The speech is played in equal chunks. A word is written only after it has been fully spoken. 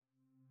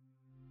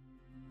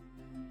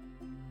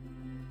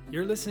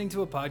You're listening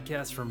to a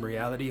podcast from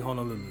Reality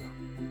Honolulu.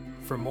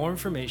 For more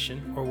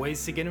information or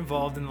ways to get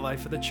involved in the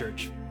life of the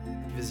church,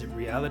 visit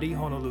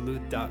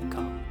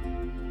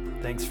realityhonolulu.com.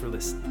 Thanks for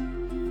listening.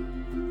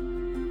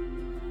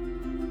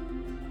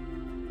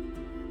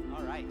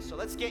 All right, so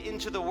let's get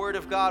into the Word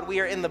of God. We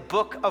are in the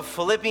book of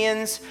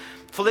Philippians.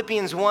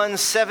 Philippians 1,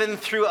 7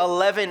 through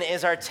 11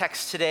 is our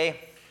text today.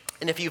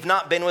 And if you've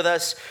not been with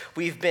us,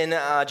 we've been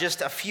just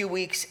a few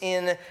weeks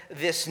in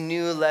this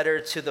new letter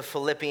to the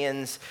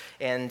Philippians,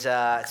 and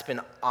it's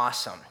been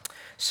awesome.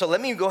 So let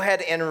me go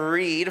ahead and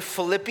read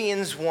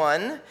Philippians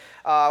 1.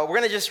 We're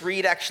going to just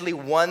read actually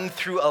 1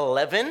 through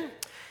 11.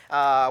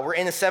 We're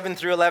in 7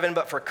 through 11,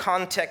 but for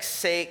context's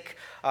sake,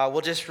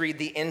 we'll just read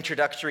the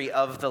introductory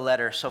of the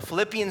letter. So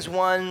Philippians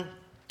 1,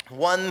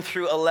 1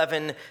 through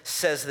 11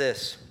 says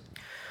this.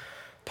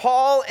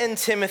 Paul and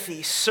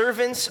Timothy,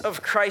 servants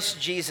of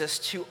Christ Jesus,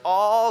 to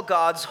all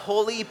God's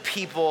holy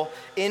people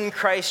in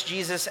Christ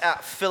Jesus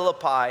at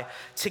Philippi,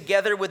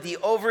 together with the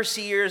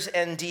overseers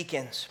and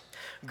deacons.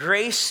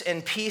 Grace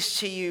and peace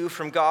to you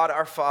from God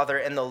our Father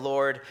and the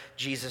Lord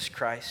Jesus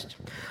Christ.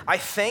 I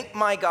thank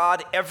my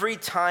God every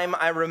time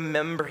I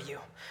remember you.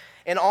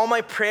 In all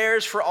my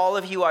prayers for all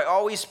of you, I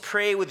always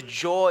pray with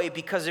joy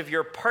because of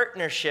your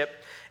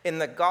partnership in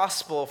the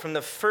gospel from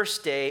the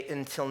first day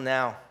until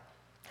now.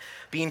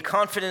 Being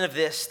confident of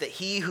this, that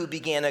he who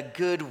began a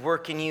good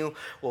work in you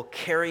will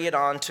carry it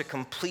on to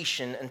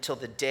completion until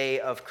the day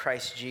of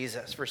Christ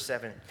Jesus. Verse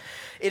 7.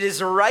 It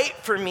is right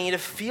for me to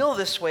feel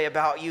this way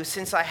about you,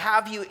 since I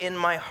have you in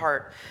my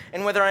heart.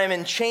 And whether I am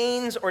in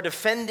chains or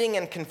defending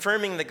and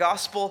confirming the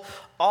gospel,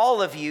 all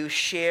of you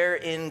share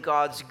in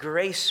God's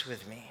grace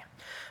with me.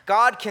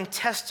 God can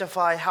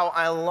testify how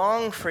I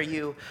long for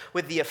you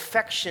with the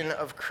affection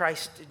of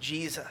Christ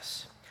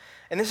Jesus.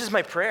 And this is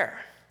my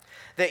prayer,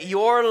 that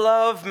your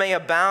love may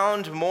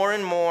abound more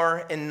and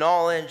more in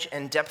knowledge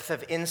and depth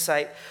of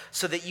insight,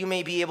 so that you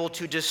may be able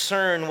to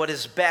discern what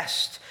is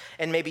best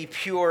and may be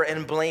pure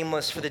and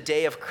blameless for the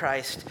day of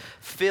Christ,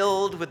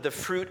 filled with the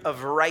fruit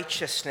of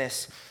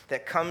righteousness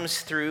that comes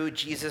through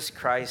Jesus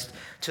Christ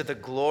to the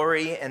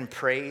glory and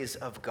praise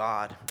of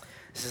God.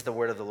 This is the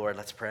word of the Lord.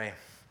 Let's pray.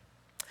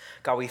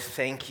 God, we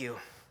thank you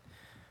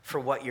for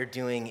what you're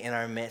doing in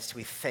our midst.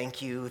 We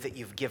thank you that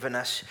you've given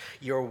us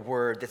your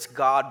word that's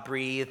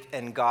God-breathed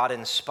and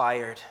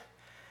God-inspired.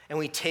 And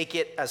we take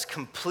it as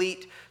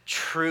complete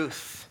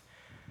truth.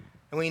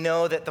 And we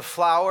know that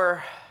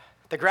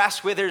the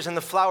grass withers and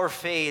the flower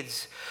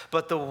fades,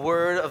 but the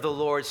word of the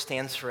Lord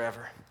stands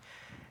forever.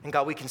 And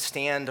God, we can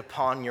stand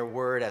upon your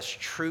word as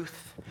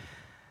truth.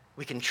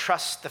 We can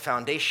trust the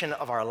foundation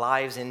of our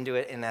lives into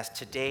it, and as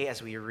today,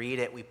 as we read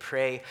it, we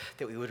pray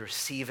that we would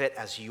receive it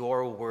as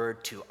your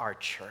word to our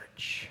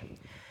church.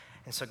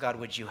 And so, God,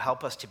 would you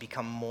help us to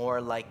become more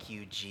like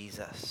you,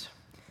 Jesus?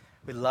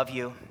 We love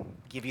you,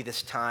 give you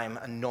this time,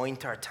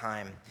 anoint our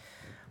time.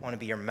 I want to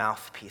be your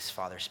mouthpiece,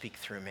 Father. Speak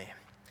through me. In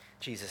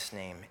Jesus'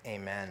 name,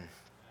 amen.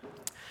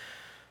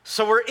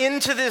 So we're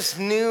into this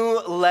new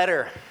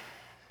letter.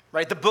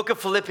 Right, the book of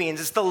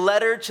Philippians. It's the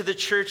letter to the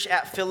church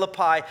at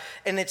Philippi,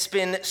 and it's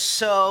been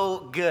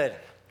so good.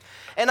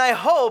 And I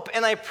hope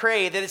and I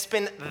pray that it's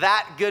been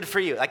that good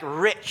for you, like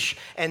rich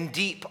and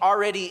deep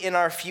already in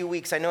our few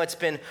weeks. I know it's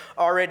been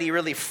already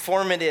really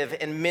formative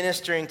and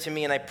ministering to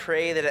me, and I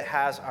pray that it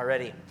has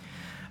already.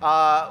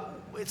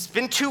 It's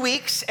been 2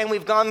 weeks, and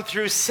we've gone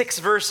through 6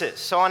 verses.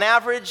 So on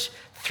average,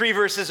 3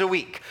 verses a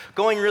week,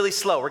 going really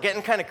slow. We're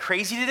getting kind of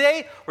crazy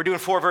today. We're doing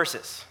 4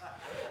 verses.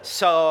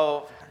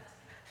 So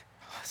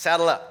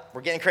saddle up.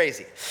 We're getting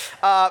crazy.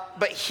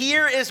 But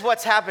here is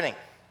what's happening.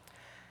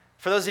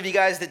 For those of you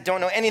guys that don't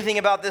know anything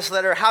about this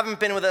letter, haven't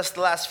been with us the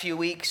last few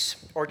weeks,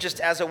 or just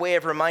as a way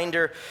of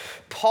reminder,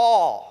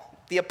 Paul,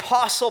 the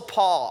Apostle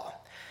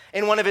Paul,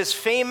 in one of his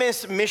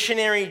famous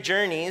missionary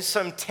journeys,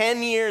 some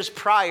 10 years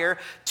prior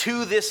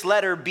to this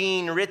letter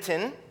being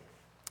written,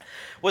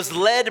 was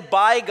led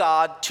by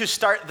God to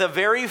start the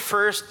very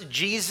first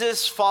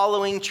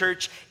Jesus-following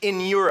church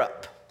in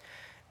Europe,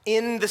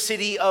 in the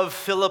city of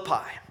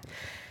Philippi.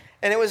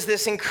 And it was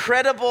this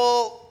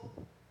incredible,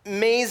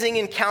 amazing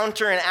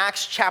encounter in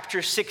Acts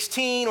chapter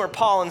 16 where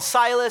Paul and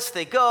Silas,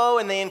 they go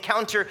and they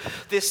encounter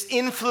this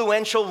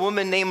influential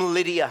woman named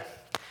Lydia.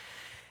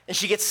 And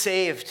she gets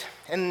saved.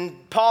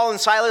 And Paul and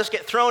Silas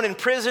get thrown in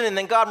prison, and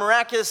then God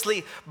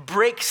miraculously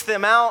breaks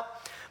them out.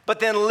 But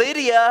then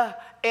Lydia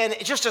and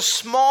just a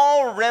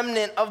small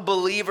remnant of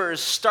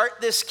believers start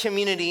this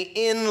community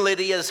in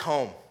Lydia's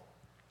home.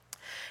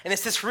 And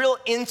it's this real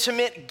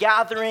intimate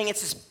gathering.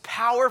 It's this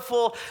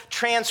powerful,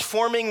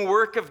 transforming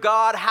work of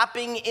God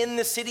happening in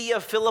the city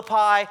of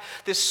Philippi,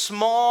 this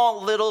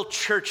small little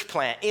church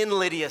plant in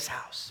Lydia's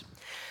house.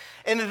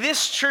 And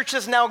this church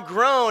has now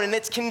grown, and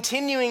it's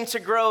continuing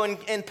to grow.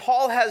 And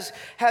Paul has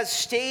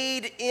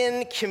stayed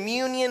in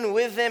communion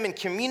with them, in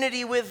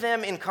community with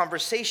them, in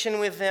conversation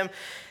with them.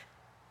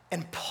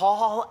 And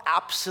Paul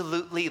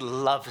absolutely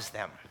loves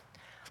them.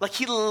 Like,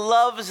 he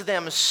loves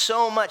them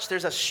so much.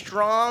 There's a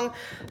strong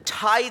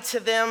tie to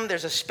them.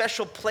 There's a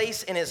special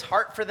place in his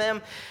heart for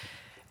them.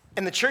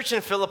 And the church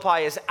in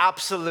Philippi is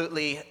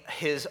absolutely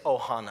his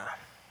ohana.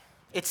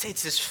 It's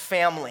his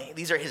family.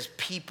 These are his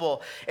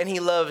people, and he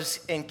loves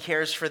and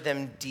cares for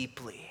them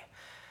deeply.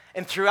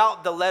 And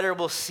throughout the letter,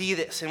 we'll see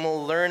this, and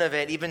we'll learn of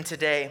it even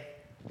today.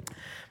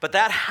 But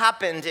that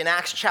happened in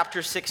Acts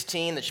chapter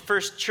 16. The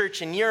first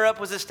church in Europe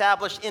was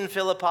established in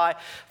Philippi.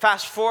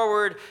 Fast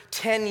forward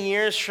 10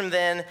 years from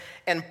then,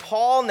 and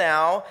Paul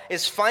now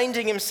is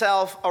finding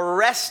himself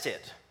arrested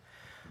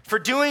for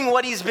doing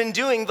what he's been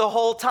doing the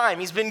whole time.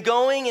 He's been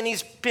going and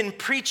he's been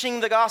preaching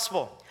the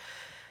gospel.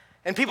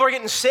 And people are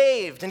getting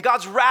saved, and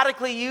God's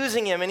radically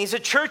using him, and he's a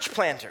church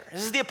planter.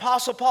 This is the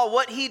Apostle Paul.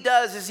 What he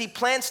does is he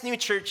plants new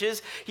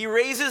churches. He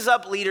raises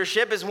up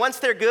leadership, as once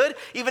they're good,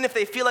 even if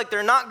they feel like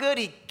they're not good,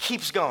 he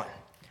keeps going.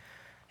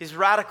 He's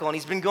radical, and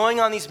he's been going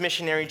on these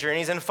missionary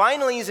journeys, and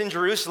finally he's in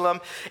Jerusalem,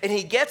 and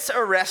he gets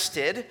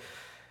arrested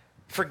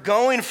for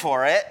going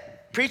for it,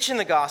 preaching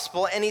the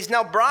gospel, and he's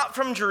now brought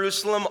from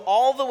Jerusalem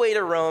all the way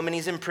to Rome, and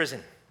he's in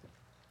prison.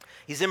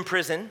 He's in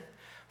prison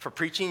for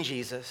preaching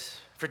Jesus,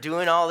 for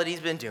doing all that he's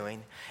been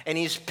doing, and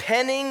he's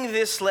penning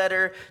this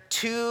letter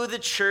to the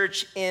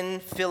church in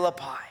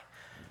Philippi.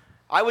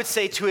 I would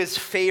say to his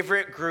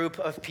favorite group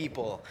of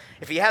people.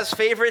 If he has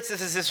favorites,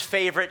 this is his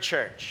favorite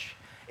church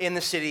in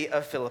the city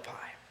of Philippi.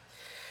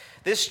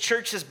 This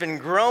church has been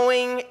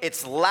growing,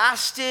 it's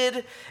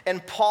lasted,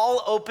 and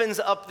Paul opens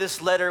up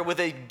this letter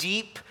with a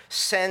deep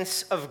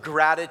sense of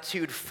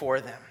gratitude for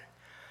them.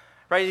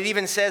 Right? It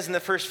even says in the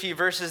first few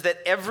verses that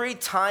every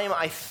time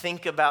I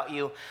think about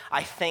you,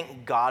 I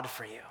thank God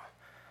for you.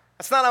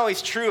 That's not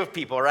always true of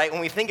people, right?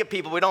 When we think of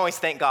people, we don't always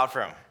thank God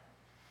for them.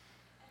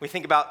 We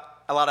think about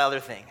a lot of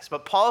other things.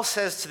 But Paul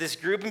says to this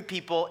group of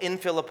people in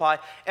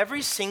Philippi,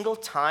 every single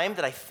time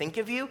that I think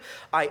of you,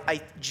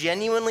 I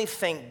genuinely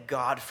thank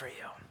God for you.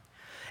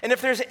 And if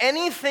there's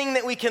anything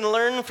that we can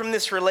learn from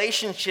this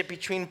relationship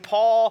between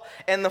Paul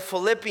and the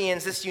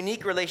Philippians, this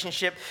unique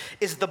relationship,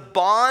 is the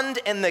bond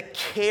and the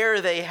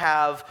care they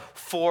have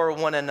for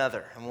one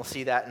another. And we'll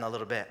see that in a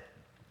little bit.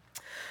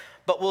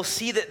 But we'll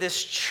see that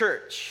this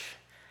church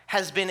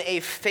has been a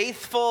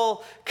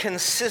faithful,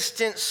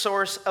 consistent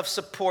source of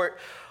support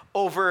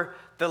over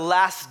the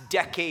last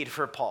decade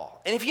for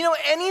Paul. And if you know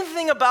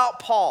anything about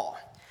Paul,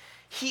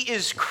 he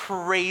is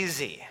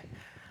crazy.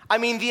 I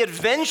mean, the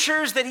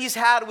adventures that he's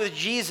had with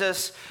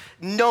Jesus,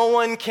 no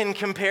one can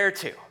compare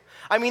to.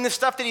 I mean, the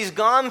stuff that he's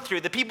gone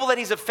through, the people that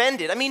he's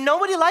offended. I mean,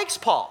 nobody likes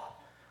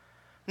Paul.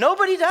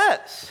 Nobody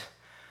does.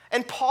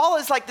 And Paul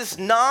is like this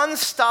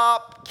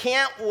nonstop,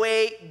 can't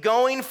wait,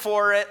 going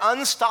for it,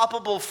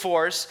 unstoppable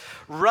force,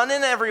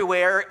 running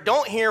everywhere,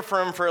 don't hear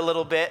from him for a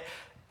little bit,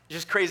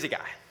 just crazy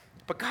guy.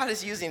 But God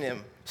is using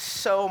him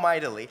so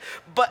mightily.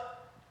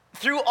 But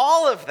through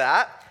all of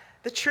that,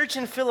 the church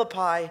in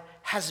Philippi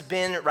has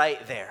been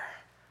right there,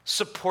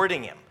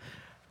 supporting him,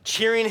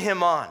 cheering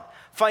him on,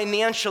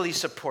 financially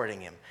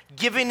supporting him,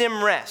 giving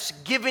him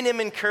rest, giving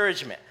him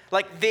encouragement.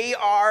 Like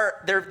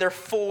they're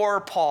for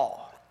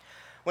Paul.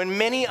 When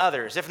many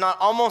others, if not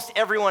almost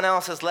everyone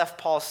else, has left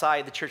Paul's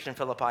side, the church in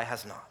Philippi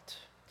has not.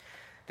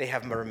 They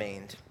have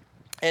remained.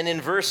 And in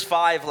verse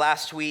 5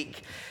 last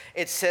week,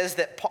 it says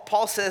that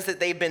Paul says that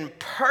they've been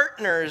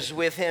partners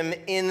with him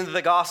in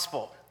the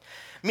gospel.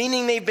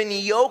 Meaning they've been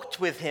yoked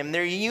with him.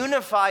 They're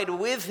unified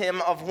with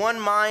him of one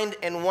mind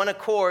and one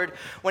accord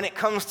when it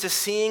comes to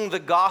seeing the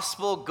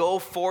gospel go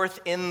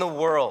forth in the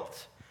world.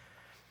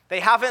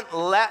 They haven't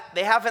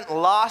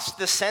lost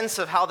the sense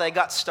of how they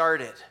got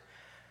started,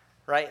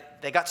 right?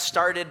 They got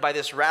started by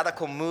this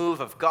radical move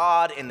of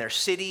God in their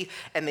city,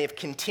 and they've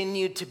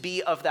continued to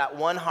be of that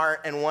one heart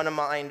and one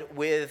mind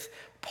with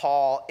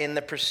Paul in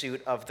the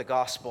pursuit of the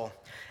gospel.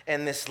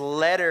 And this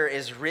letter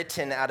is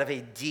written out of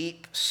a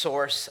deep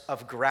source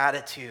of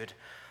gratitude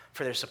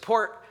for their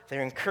support,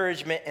 their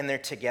encouragement, and their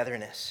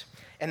togetherness.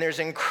 And there's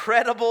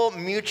incredible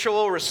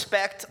mutual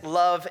respect,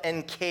 love,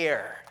 and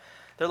care.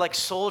 They're like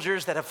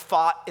soldiers that have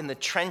fought in the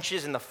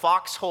trenches, in the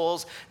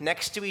foxholes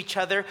next to each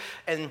other.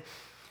 And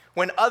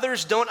when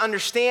others don't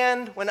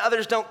understand, when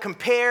others don't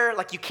compare,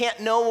 like you can't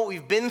know what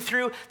we've been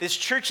through, this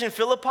church in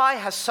Philippi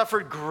has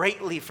suffered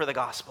greatly for the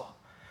gospel.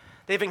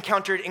 They've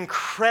encountered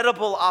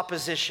incredible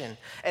opposition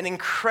and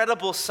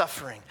incredible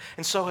suffering,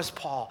 and so has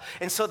Paul.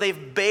 And so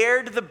they've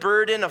bared the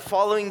burden of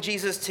following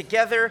Jesus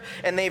together,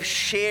 and they've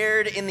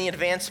shared in the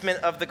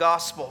advancement of the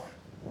gospel.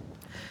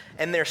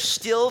 And they're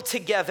still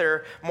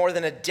together more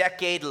than a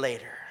decade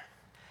later.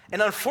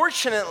 And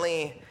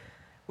unfortunately,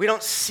 we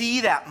don't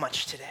see that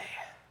much today.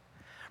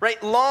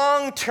 Right?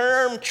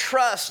 Long-term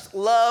trust,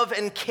 love,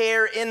 and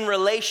care in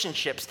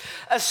relationships,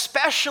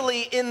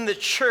 especially in the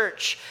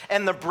church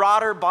and the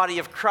broader body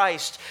of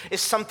Christ,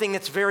 is something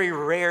that's very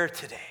rare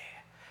today.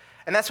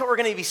 And that's what we're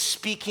going to be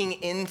speaking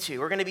into.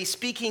 We're going to be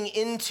speaking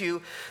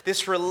into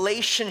this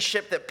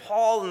relationship that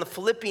Paul and the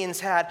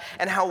Philippians had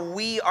and how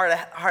we are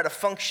to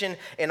function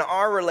in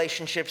our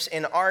relationships,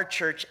 in our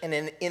church, and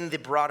in the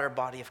broader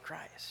body of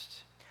Christ.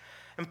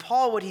 And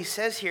Paul, what he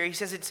says here, he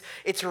says,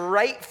 it's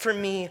right for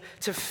me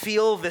to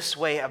feel this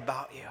way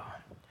about you.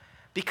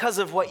 because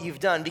of what you've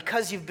done,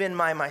 because you've been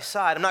by my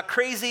side. I'm not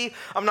crazy.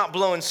 I'm not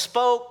blowing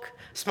smoke.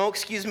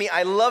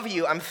 I love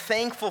you. I'm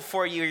thankful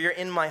for you. You're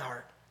in my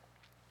heart.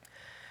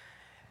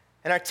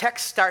 And our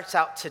text starts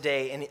out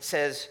today, and it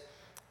says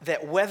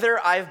that whether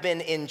I've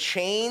been in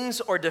chains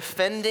or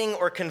defending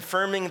or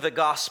confirming the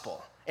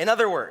gospel. In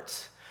other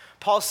words,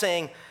 Paul's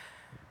saying,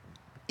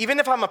 even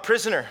if I'm a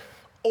prisoner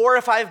or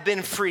if I've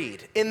been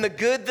freed, in the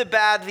good, the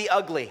bad, the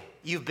ugly,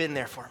 you've been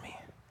there for me.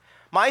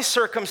 My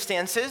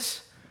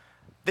circumstances,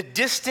 the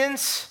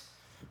distance,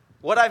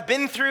 what I've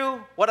been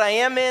through, what I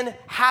am in,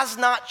 has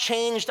not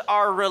changed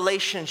our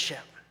relationship.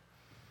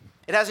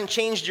 It hasn't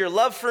changed your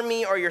love for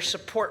me or your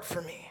support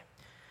for me.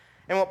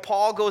 And what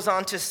Paul goes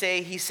on to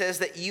say, he says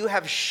that you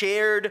have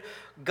shared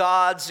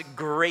God's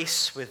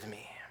grace with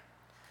me.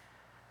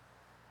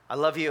 I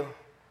love you.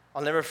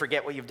 I'll never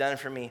forget what you've done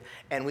for me.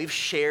 And we've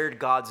shared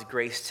God's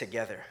grace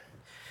together.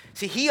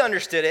 See, he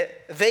understood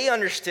it. They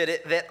understood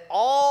it, that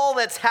all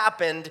that's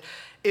happened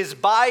is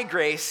by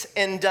grace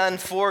and done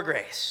for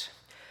grace.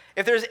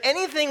 If there's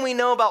anything we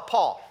know about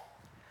Paul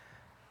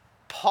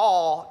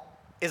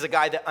is a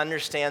guy that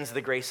understands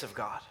the grace of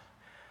God.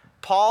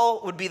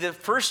 Paul would be the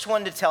first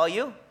one to tell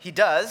you, he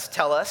does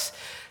tell us,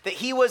 that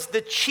he was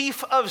the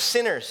chief of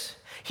sinners.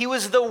 He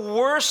was the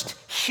worst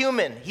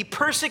human. He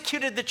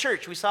persecuted the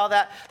church. We saw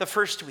that the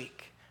first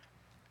week.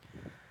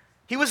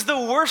 He was the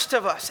worst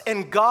of us,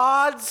 and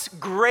God's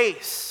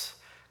grace,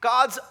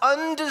 God's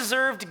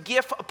undeserved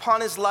gift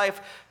upon his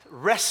life,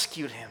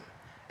 rescued him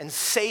and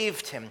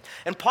saved him.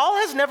 And Paul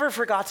has never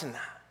forgotten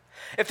that.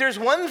 If there's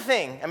one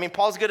thing,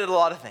 Paul's good at a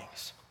lot of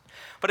things,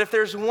 but if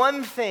there's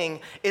one thing,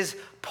 is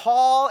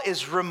Paul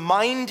is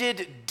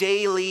reminded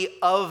daily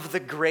of the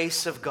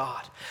grace of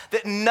God.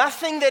 That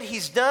nothing that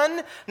he's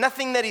done,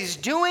 nothing that he's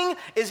doing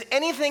is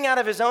anything out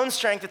of his own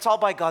strength. It's all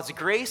by God's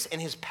grace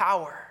and his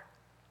power.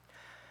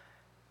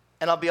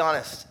 And I'll be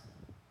honest,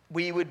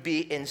 we would be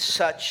in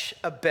such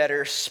a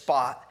better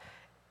spot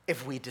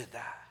if we did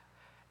that.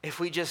 If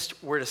we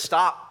just were to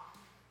stop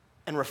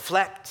and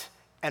reflect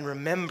and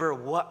remember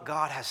what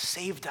God has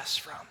saved us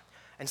from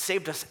and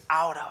saved us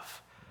out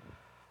of.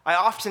 I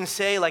often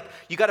say,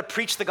 you got to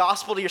preach the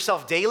gospel to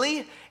yourself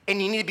daily,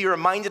 and you need to be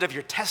reminded of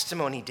your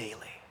testimony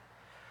daily.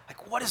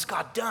 What has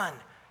God done?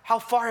 How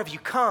far have you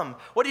come?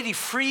 What did he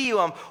free you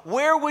from?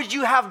 Where would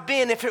you have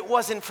been if it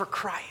wasn't for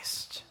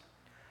Christ?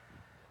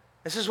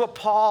 This is what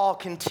Paul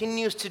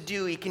continues to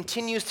do. He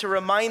continues to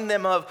remind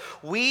them of,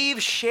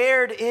 we've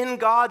shared in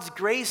God's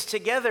grace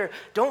together.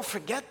 Don't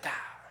forget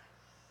that.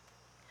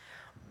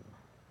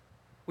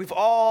 We've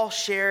all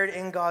shared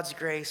in God's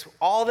grace,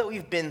 all that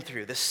we've been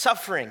through, the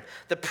suffering,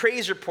 the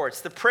praise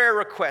reports, the prayer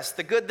requests,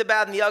 the good, the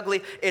bad, and the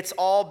ugly, it's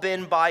all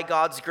been by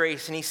God's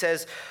grace. And he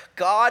says,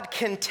 God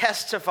can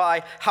testify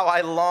how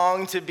I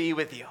long to be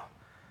with you.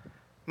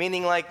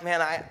 Meaning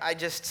I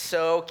just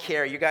so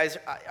care. You guys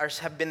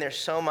have been there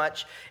so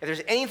much. If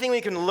there's anything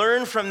we can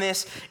learn from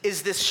this,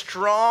 is this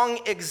strong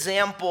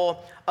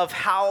example of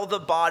how the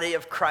body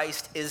of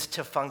Christ is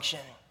to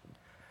function.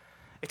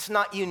 It's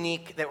not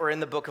unique that we're in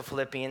the book of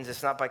Philippians.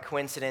 It's not by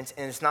coincidence,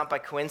 and it's not by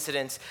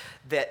coincidence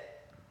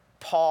that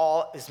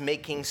Paul is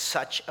making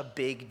such a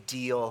big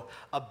deal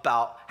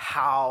about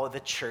how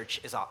the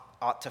church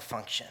ought to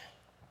function.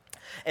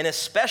 And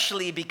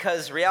especially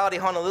because Reality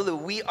Honolulu,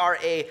 we are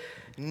a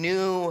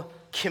new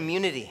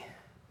community.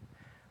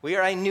 We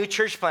are a new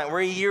church plant.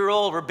 We're a year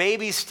old. We're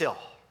babies still.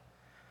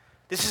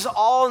 This is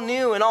all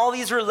new, and all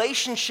these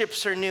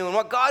relationships are new. And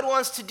what God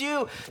wants to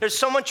do, there's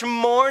so much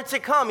more to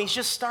come. He's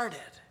just started.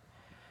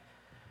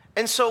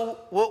 And so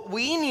what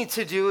we need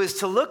to do is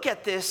to look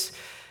at this,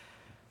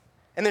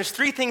 and there's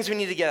three things we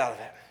need to get out of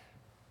it.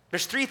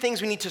 There's three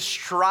things we need to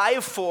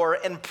strive for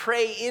and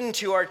pray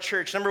into our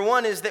church. Number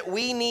one is that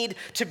we need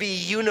to be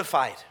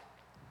unified.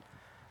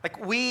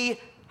 We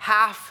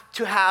have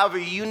to have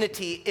a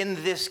unity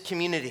in this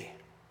community.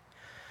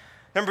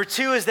 Number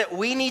two is that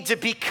we need to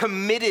be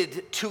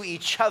committed to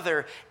each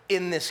other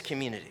in this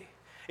community.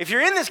 If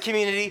you're in this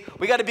community,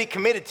 we got to be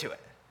committed to it.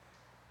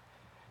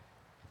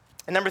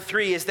 And number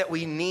three is that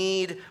we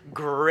need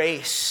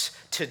grace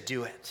to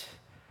do it.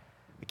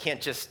 We can't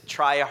just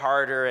try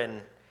harder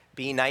and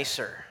be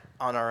nicer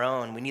on our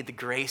own. We need the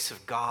grace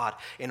of God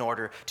in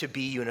order to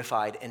be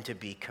unified and to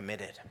be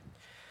committed.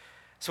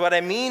 So what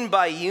I mean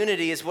by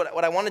unity is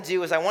what I want to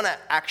do is I want to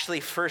actually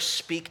first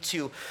speak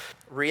to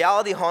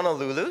Reality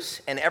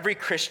Honolulu's and every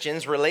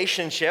Christian's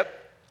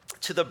relationship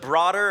to the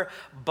broader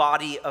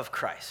body of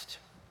Christ.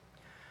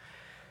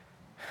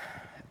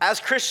 As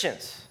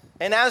Christians,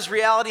 and as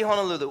Reality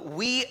Honolulu,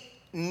 we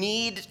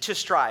need to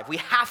strive. We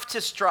have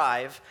to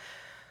strive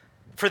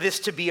for this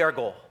to be our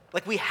goal.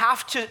 We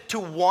have to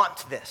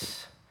want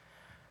this.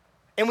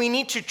 And we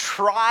need to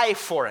try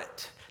for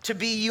it, to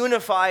be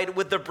unified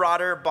with the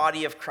broader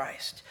body of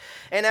Christ.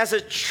 And as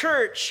a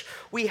church,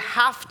 we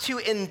have to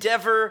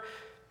endeavor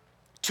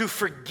to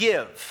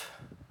forgive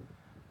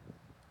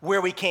where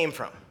we came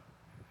from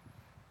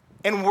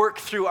and work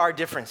through our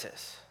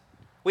differences.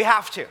 We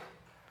have to.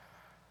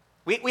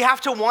 We have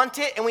to want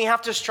it, and we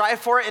have to strive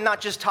for it and not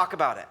just talk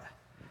about it.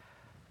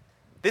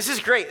 This is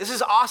great. This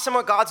is awesome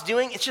what God's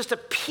doing. It's just a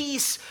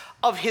piece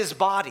of his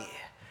body.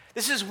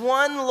 This is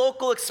one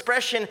local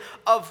expression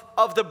of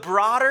the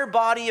broader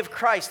body of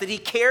Christ that he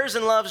cares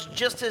and loves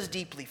just as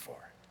deeply for.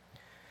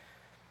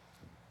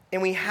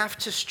 And we have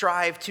to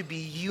strive to be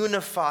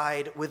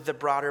unified with the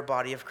broader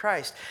body of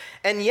Christ.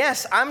 And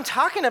yes, I'm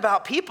talking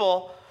about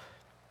people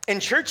in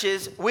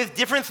churches with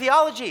different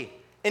theology,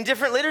 and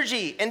different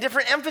liturgy, and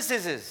different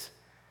emphases.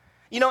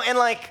 And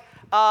like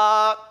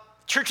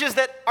churches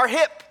that are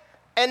hip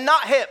and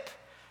not hip,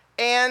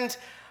 and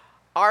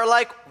are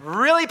like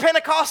really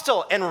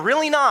Pentecostal and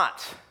really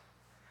not,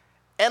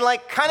 and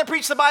like kind of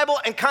preach the Bible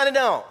and kind of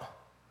don't.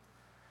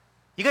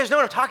 You guys know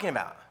what I'm talking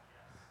about.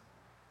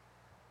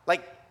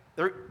 Like,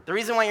 the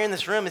reason why you're in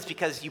this room is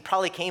because you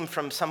probably came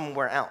from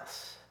somewhere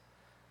else.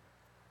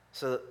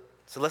 So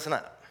listen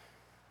up.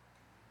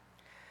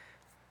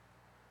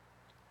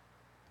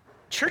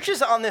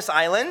 Churches on this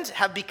island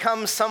have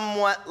become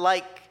somewhat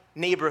like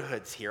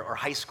neighborhoods here or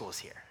high schools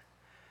here.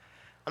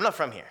 I'm not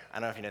from here. I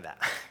don't know if you know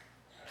that.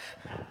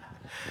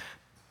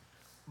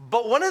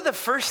 But one of the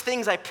first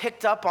things I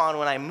picked up on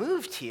when I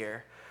moved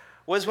here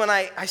was when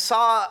I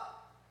saw,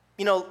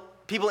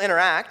 people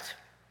interact,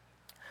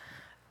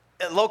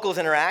 locals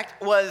interact,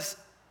 was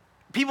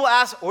people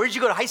ask, where did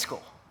you go to high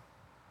school?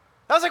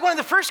 That was like one of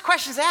the first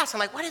questions asked. I'm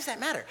like, why does that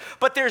matter?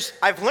 But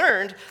I've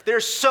learned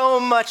there's so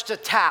much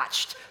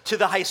attached to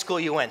the high school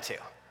you went to.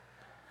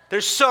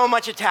 There's so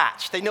much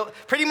attached. They know,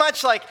 pretty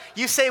much like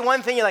you say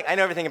one thing, you're like, I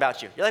know everything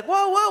about you. You're like,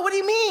 whoa, what do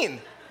you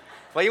mean?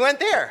 Well, you went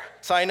there.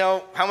 So I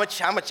know how much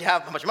you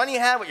have, how much money you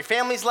have, what your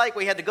family's like,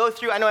 what you had to go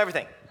through. I know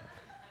everything.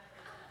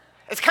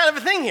 It's kind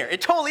of a thing here.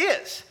 It totally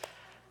is.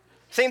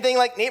 Same thing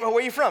like neighborhood,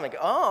 where are you from? I go,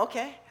 oh,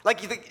 okay.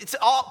 Like it's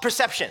all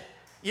perception.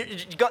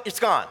 It's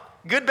gone.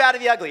 Good, bad, or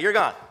the ugly, you're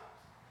gone.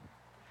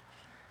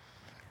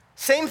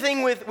 Same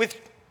thing with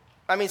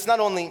it's not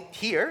only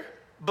here,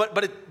 but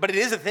it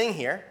is a thing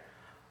here.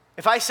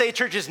 If I say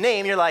church's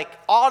name, you're like,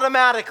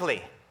 automatically,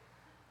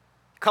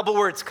 a couple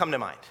words come to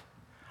mind.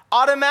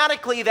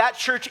 Automatically, that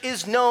church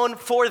is known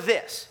for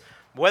this.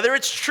 Whether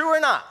it's true or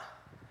not,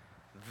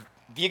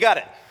 you got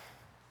it.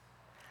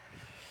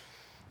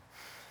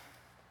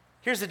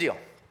 Here's the deal.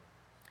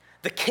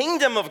 The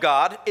kingdom of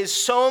God is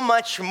so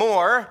much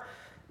more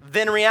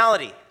than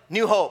reality.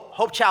 New Hope,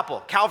 Hope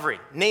Chapel, Calvary,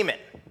 name it.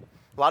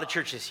 A lot of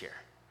churches here.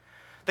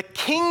 The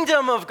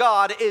kingdom of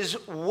God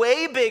is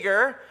way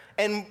bigger,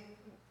 and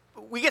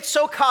we get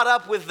so caught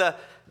up with the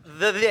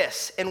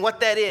this and what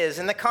that is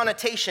and the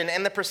connotation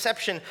and the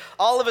perception.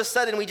 All of a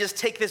sudden, we just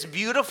take this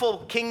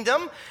beautiful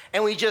kingdom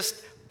and we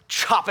just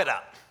chop it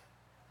up.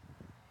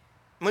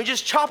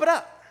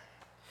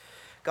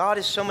 God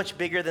is so much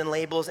bigger than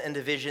labels and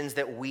divisions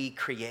that we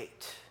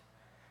create.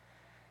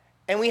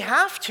 And we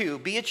have to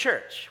be a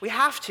church. We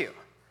have to.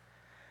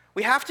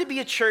 We have to be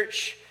a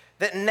church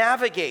that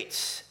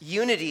navigates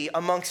unity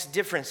amongst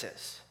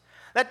differences.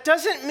 That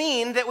doesn't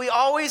mean that we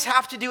always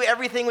have to do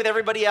everything with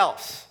everybody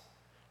else.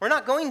 We're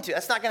not going to.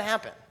 That's not going to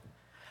happen.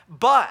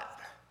 But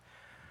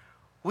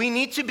we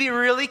need to be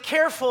really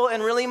careful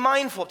and really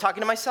mindful,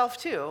 talking to myself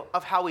too,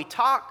 of how we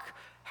talk,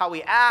 how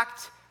we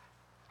act,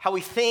 how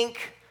we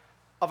think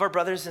of our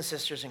brothers and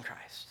sisters in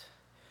Christ.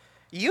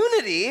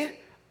 Unity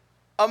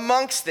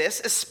amongst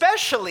this,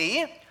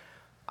 especially,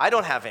 I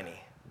don't have any,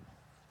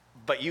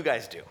 but you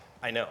guys do,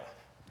 I know.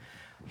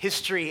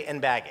 History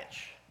and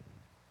baggage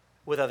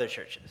with other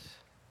churches.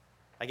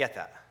 I get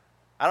that.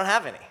 I don't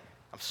have any.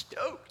 I'm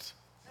stoked.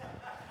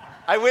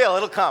 I will.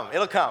 It'll come.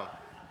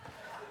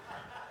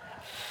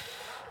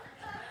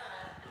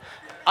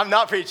 I'm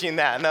not preaching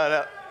that.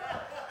 No.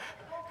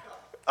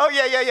 Oh,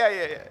 yeah.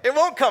 It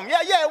won't come.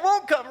 Yeah, it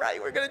won't come,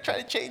 right? We're going to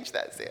try to change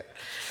that,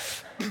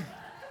 Sam.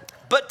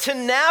 But to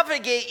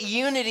navigate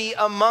unity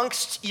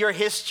amongst your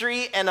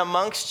history and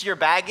amongst your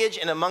baggage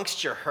and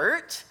amongst your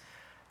hurt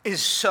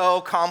is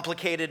so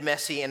complicated,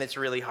 messy, and it's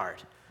really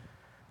hard.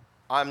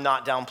 I'm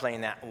not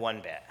downplaying that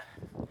one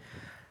bit.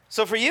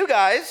 So for you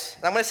guys,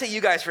 I'm going to say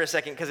you guys for a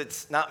second because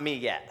it's not me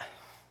yet.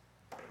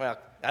 Well,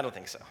 I don't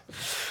think so.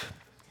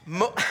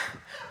 I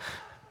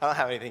don't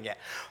have anything yet.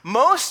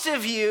 Most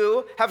of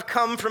you have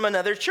come from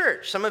another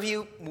church. Some of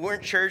you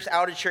weren't church,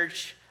 out of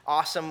church.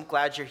 Awesome,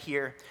 glad you're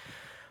here.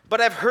 But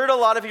I've heard a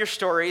lot of your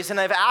stories, and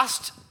I've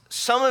asked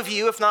some of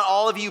you, if not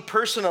all of you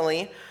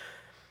personally,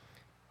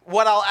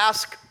 what I'll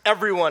ask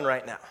everyone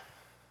right now.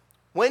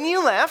 When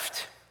you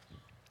left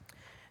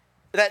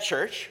that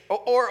church,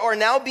 or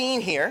now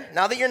being here,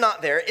 now that you're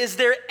not there, is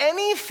there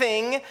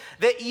anything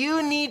that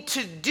you need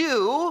to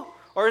do,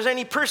 or is there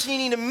any person you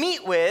need to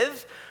meet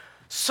with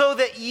so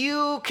that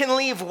you can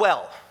leave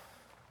well?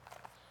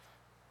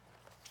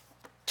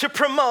 To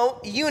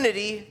promote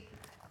unity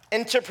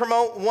and to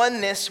promote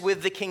oneness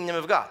with the kingdom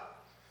of God.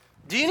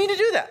 Do you need to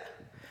do that?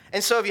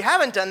 And so if you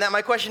haven't done that,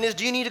 my question is,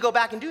 do you need to go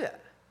back and do that?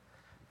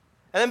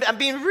 And I'm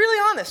being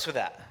really honest with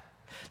that.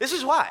 This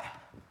is why.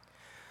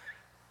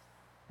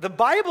 The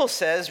Bible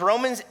says,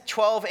 Romans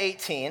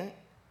 12:18,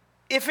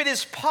 if it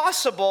is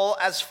possible,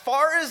 as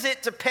far as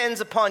it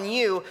depends upon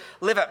you,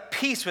 live at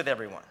peace with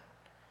everyone.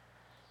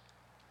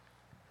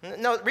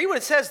 No, read what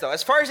it says, though.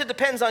 As far as it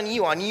depends on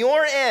you, on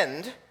your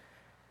end,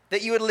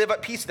 that you would live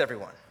at peace with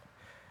everyone.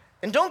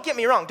 And don't get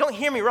me wrong. Don't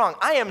hear me wrong.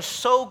 I am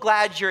so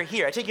glad you're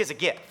here. I take you as a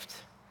gift.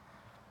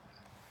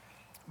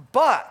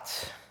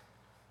 But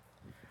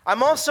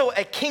I'm also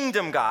a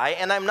kingdom guy,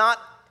 and I'm not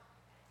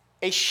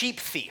a sheep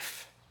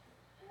thief.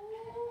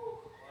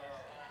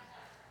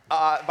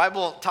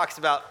 Bible talks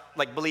about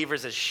like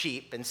believers as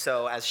sheep, and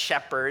so as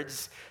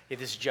shepherds, you have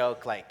this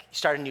joke like, you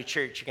start a new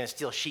church, you're going to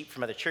steal sheep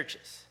from other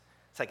churches.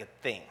 It's like a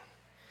thing.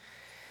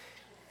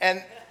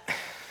 And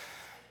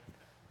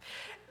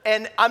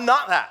I'm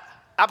not that.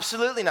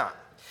 Absolutely not.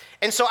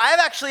 And so I've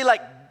actually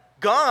like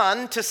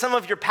gone to some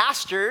of your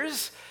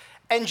pastors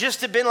and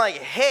just have been like,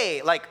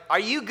 hey, like, are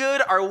you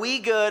good? Are we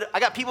good? I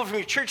got people from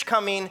your church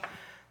coming.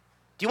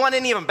 Do you want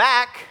any of them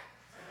back?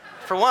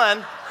 For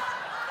one,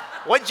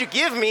 what'd you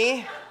give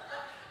me?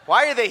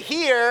 Why are they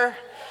here?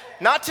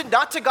 Not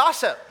to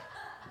gossip,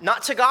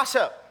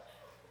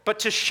 but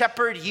to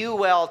shepherd you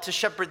well, to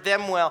shepherd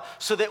them well,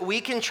 so that we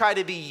can try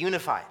to be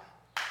unified.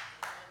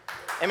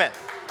 Amen.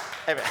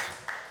 Amen.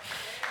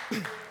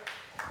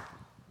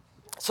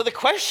 So the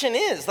question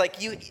is,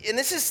 like, and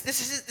this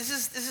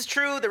is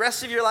true the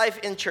rest of your life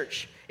in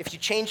church. If you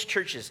change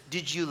churches,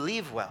 did you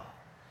leave well?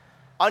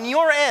 On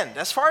your end,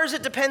 as far as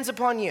it depends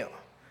upon you.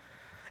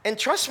 And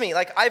trust me,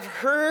 like, I've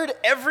heard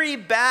every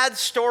bad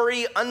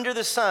story under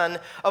the sun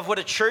of what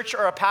a church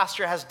or a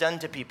pastor has done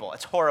to people.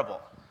 It's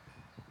horrible.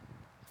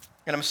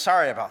 And I'm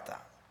sorry about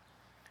that.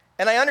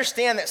 And I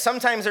understand that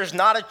sometimes there's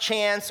not a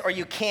chance, or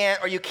you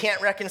can't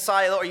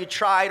reconcile, or you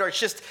tried, or it's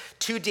just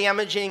too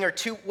damaging, or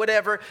too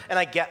whatever, and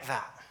I get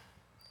that.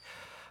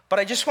 But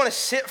I just want to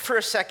sit for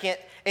a second,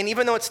 and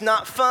even though it's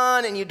not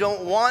fun and you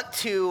don't want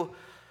to,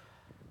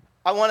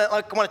 I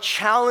want to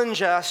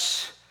challenge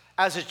us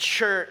as a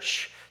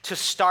church to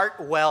start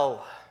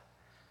well.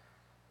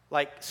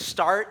 Like,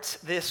 start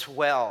this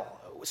well.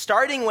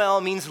 Starting well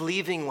means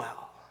leaving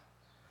well.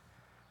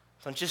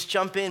 Don't just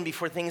jump in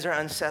before things are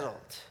unsettled.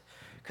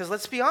 Because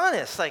let's be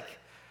honest, like,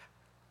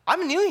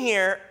 I'm new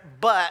here,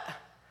 but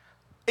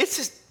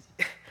it's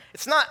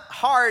not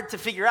hard to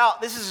figure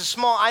out. This is a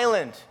small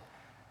island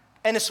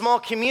and a small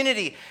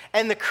community.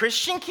 And the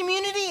Christian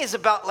community is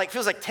about, like,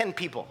 feels like 10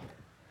 people.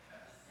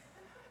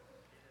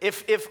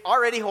 If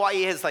already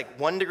Hawaii has like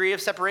 1 degree of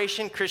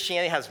separation,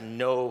 Christianity has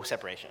no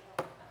separation.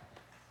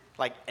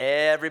 Like,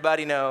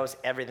 everybody knows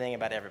everything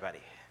about everybody.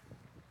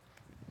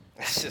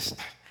 It's just,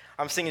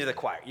 I'm singing to the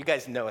choir. You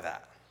guys know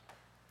that.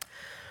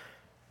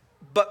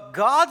 But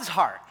God's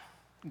heart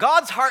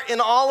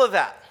in all of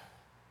that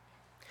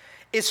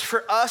is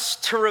for us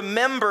to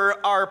remember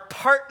our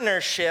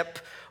partnership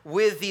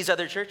with these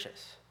other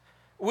churches,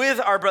 with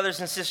our brothers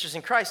and sisters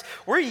in Christ.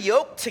 We're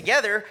yoked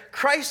together.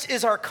 Christ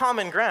is our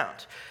common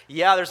ground.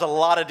 Yeah, there's a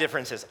lot of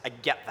differences. I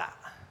get that.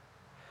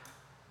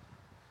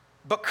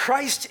 But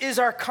Christ is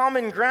our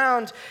common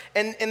ground,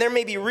 and there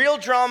may be real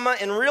drama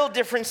and real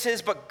differences,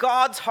 but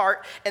God's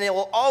heart, and it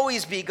will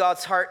always be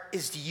God's heart,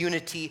 is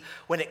unity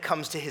when it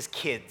comes to his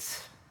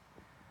kids.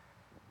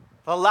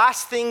 The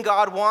last thing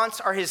God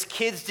wants are his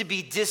kids to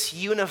be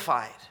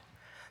disunified.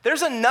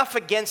 There's enough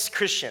against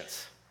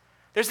Christians.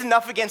 There's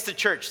enough against the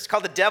church. It's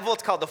called the devil.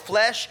 It's called the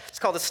flesh. It's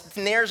called the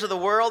snares of the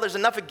world. There's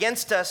enough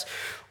against us.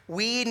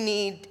 We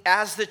need,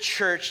 as the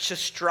church, to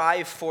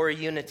strive for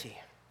unity.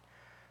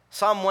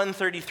 Psalm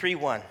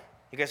 133:1.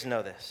 You guys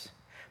know this.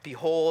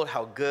 Behold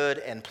how good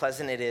and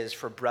pleasant it is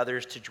for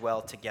brothers to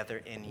dwell together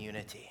in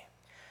unity.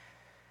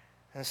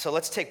 And so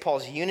let's take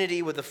Paul's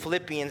unity with the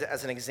Philippians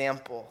as an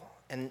example.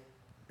 And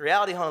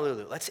Reality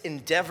Honolulu, let's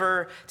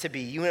endeavor to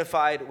be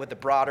unified with the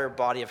broader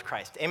body of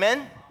Christ.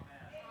 Amen?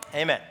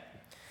 Amen.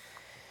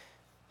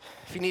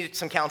 If you need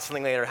some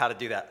counseling later how to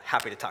do that,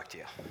 happy to talk to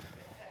you.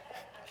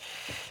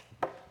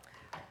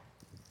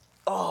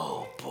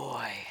 Oh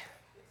boy,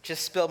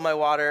 just spilled my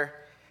water.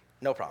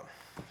 No problem.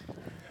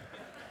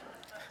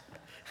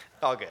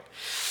 All good.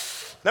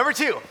 Number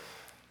 2,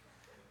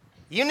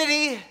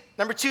 unity.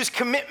 Number 2 is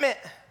commitment.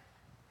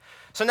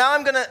 So now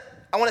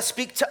I want to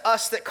speak to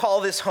us that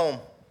call this home.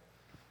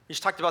 We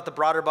just talked about the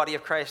broader body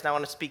of Christ. Now I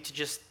want to speak to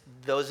just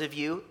those of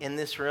you in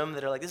this room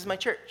that are like, this is my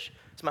church.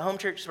 It's my home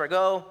church. This is where I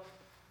go.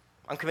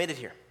 I'm committed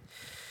here.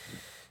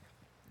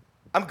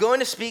 I'm going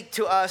to speak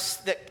to us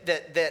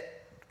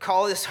that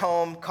call this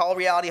home, call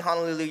Reality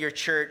Honolulu your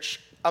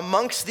church,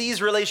 amongst these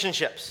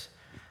relationships.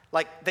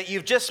 Like that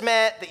you've just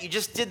met, that you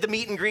just did the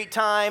meet and greet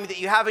time, that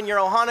you have in your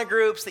Ohana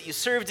groups, that you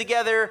serve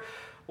together,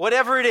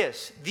 whatever it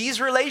is.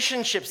 These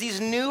relationships, these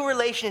new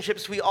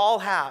relationships we all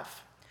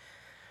have.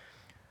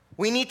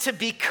 We need to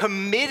be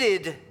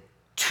committed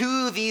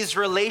to these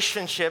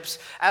relationships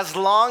as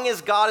long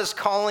as God is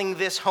calling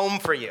this home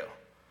for you.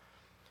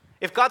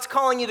 If God's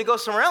calling you to go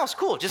somewhere else,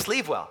 cool, just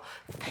leave well.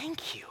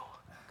 Thank you.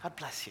 God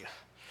bless you.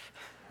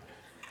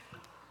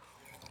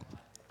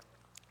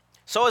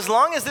 So as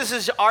long as this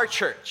is our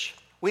church,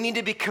 we need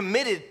to be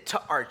committed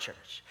to our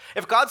church.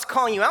 If God's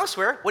calling you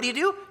elsewhere, what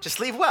do? Just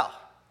leave well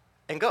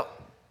and go.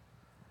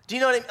 Do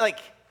you know what I mean? Like,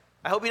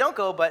 I hope you don't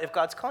go, but if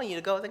God's calling you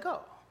to go, then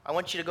go. I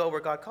want you to go where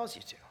God calls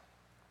you to.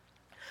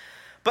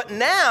 But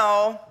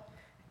now,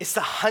 it's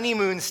the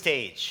honeymoon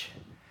stage.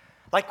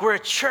 Like we're a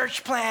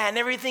church plant,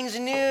 everything's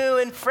new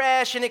and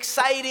fresh and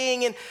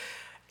exciting, and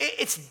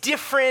it's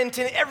different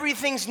and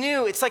everything's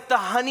new. It's like the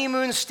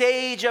honeymoon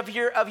stage of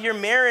your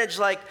marriage.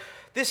 Like,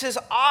 this is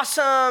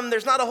awesome.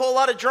 There's not a whole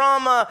lot of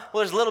drama.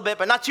 Well, there's a little bit,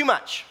 but not too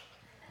much.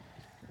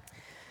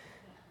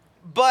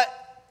 But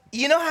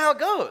you know how it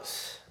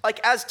goes. Like,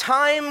 as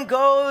time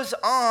goes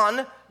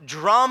on,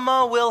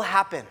 drama will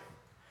happen.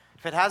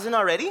 If it hasn't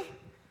already,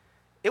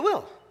 it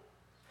will.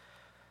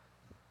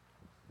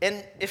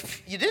 And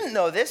if you didn't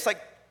know this,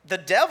 like, the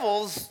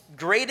devil's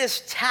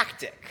greatest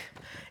tactic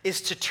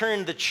is to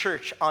turn the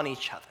church on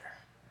each other.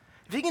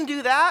 If he can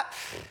do that,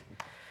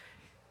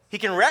 he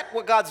can wreck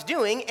what God's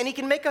doing, and he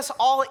can make us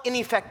all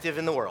ineffective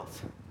in the world.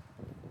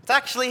 It's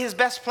actually his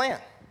best plan.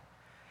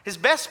 His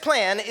best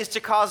plan is to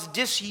cause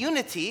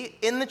disunity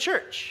in the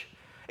church.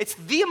 It's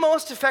the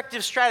most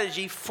effective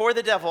strategy for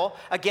the devil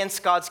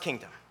against God's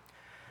kingdom.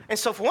 And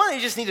so for one,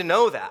 you just need to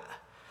know that.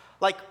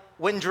 Like,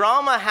 when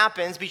drama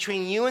happens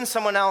between you and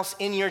someone else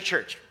in your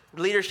church,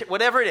 leadership,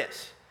 whatever it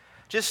is,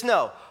 just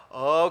know,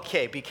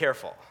 okay, be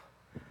careful.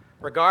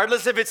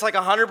 Regardless if it's like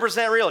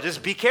 100% real,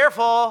 just be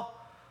careful.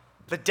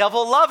 The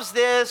devil loves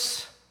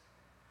this.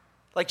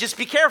 Like, just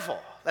be careful.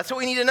 That's what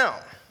we need to know.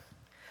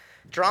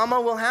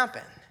 Drama will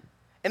happen.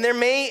 And there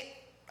may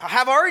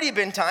have already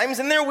been times,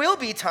 and there will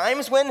be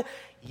times when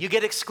you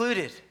get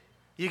excluded,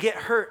 you get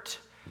hurt,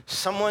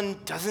 someone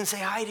doesn't say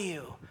hi to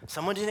you,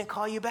 someone didn't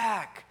call you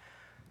back,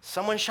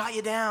 someone shot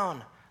you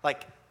down.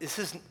 Like,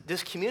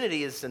 this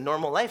community is a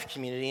normal life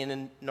community, and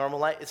in normal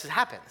life, this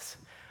happens.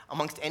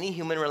 Amongst any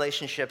human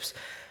relationships,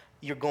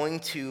 you're going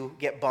to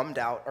get bummed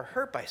out or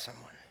hurt by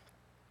someone.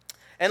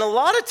 And a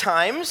lot of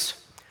times,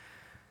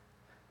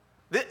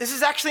 this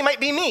is actually might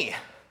be me.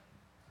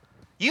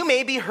 You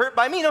may be hurt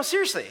by me. No,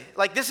 seriously.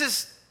 Like,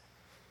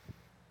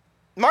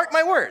 mark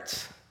my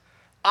words.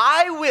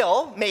 I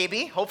will,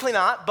 maybe, hopefully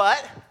not,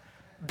 but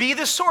be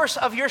the source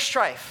of your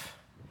strife.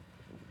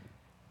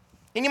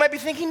 And you might be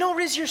thinking, no,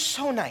 Riz, you're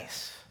so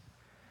nice.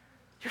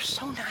 You're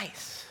so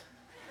nice.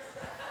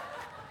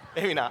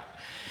 Maybe not.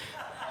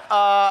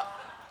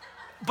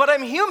 But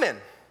I'm human.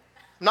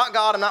 I'm not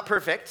God, I'm not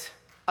perfect.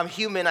 I'm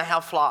human, I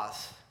have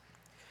flaws.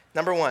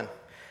 Number one.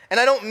 And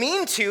I don't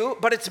mean to,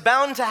 but it's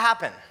bound to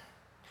happen.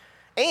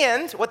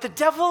 And what the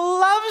devil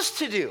loves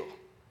to do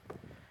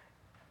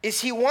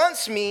is he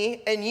wants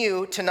me and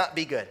you to not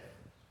be good.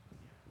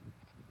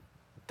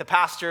 The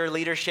pastor,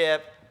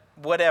 leadership,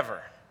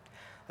 whatever.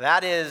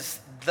 That is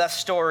the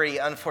story,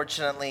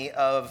 unfortunately,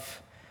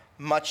 of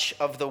much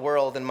of the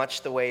world and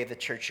much the way the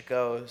church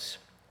goes.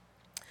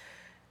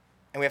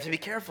 And we have to be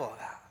careful of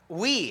that.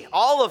 We,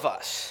 all of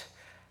us,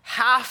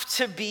 have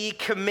to be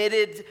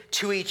committed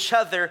to each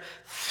other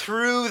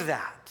through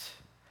that.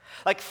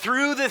 Like,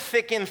 through the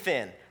thick and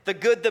thin, the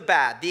good, the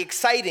bad, the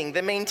exciting,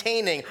 the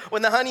maintaining,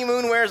 when the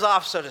honeymoon wears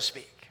off, so to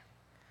speak.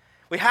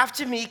 We have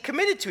to be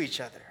committed to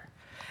each other.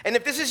 And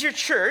if this is your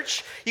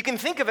church, you can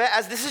think of it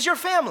as this is your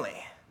family.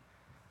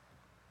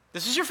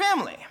 This is your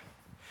family.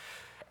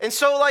 And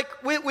so,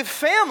 like, with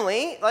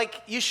family,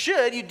 like, you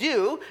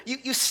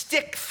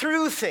stick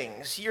through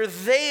things. You're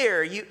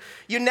there. You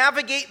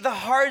navigate the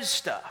hard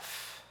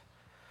stuff.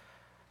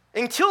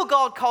 Until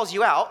God calls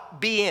you out,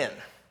 be in.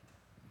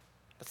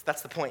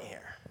 That's the point here.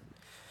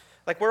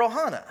 Like, we're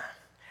Ohana.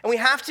 And we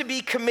have to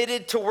be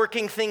committed to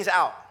working things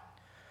out.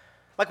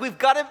 Like, we've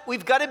got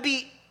to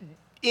be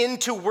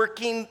into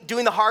working,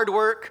 doing the hard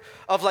work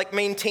of, like,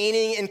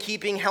 maintaining and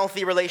keeping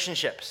healthy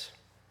relationships.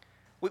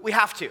 We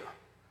have to.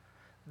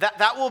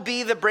 That will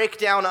be the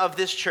breakdown of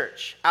this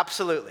church.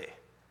 Absolutely.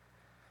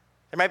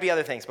 There might be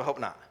other things, but hope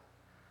not.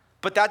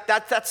 But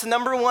that's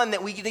number one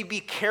that we need to be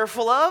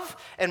careful of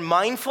and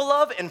mindful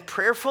of and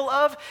prayerful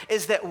of,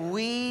 is that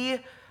we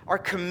are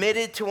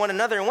committed to one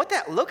another. And what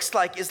that looks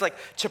like is like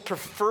to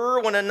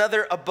prefer one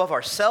another above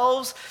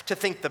ourselves, to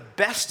think the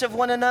best of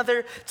one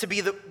another, to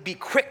be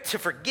quick to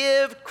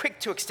forgive, quick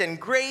to extend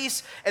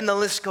grace, and the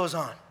list goes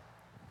on.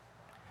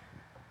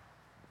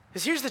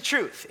 Because here's the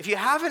truth. If you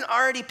haven't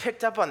already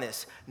picked up on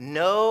this,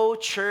 no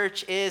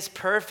church is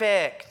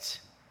perfect.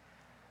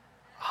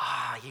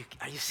 Are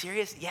you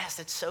serious? Yes,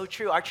 that's so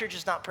true. Our church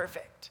is not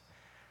perfect.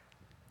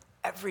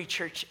 Every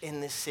church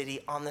in this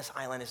city, on this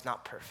island, is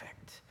not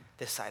perfect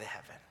this side of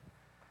heaven.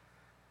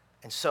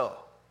 And so,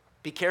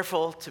 be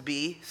careful to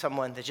be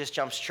someone that just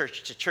jumps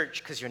church to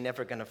church, because you're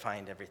never going to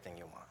find everything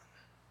you want.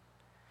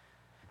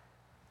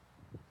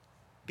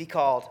 Be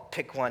called,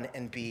 pick one,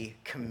 and be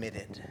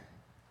committed.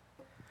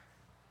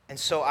 And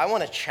so I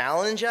want to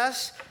challenge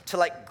us to,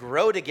 like,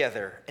 grow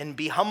together and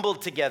be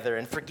humbled together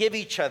and forgive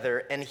each other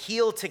and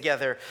heal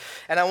together.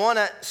 And I want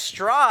to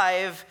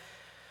strive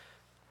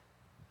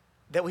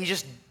that we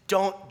just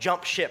don't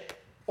jump ship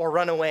or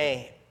run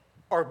away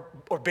or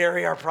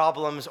bury our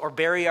problems or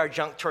bury our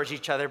junk towards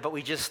each other, but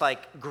we just,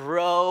 like,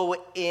 grow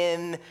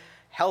in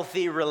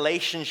healthy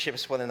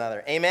relationships with one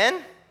another.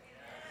 Amen?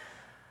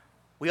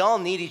 We all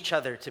need each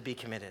other to be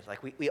committed. Like,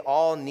 we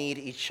all need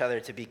each other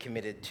to be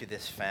committed to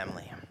this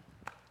family.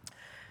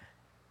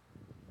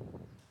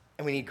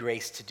 And we need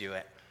grace to do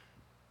it.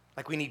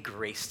 Like, we need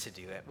grace to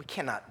do it. We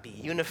cannot be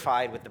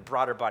unified with the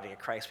broader body of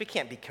Christ. We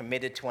can't be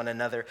committed to one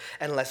another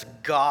unless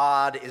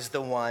God is the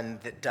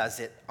one that does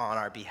it on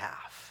our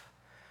behalf.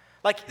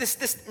 Like,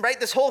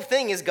 this whole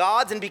thing is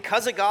God's, and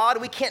because of God,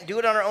 we can't do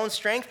it on our own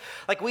strength.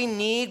 Like, we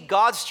need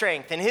God's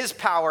strength and his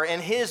power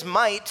and his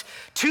might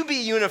to be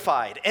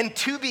unified and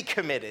to be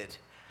committed.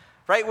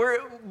 Right?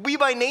 We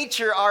by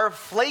nature are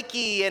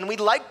flaky, and we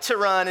like to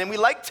run, and we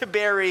like to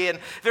bury, and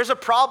if there's a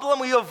problem,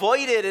 we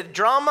avoid it. And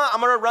drama, I'm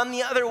going to run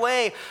the other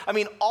way. I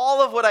mean,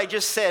 all of what I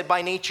just said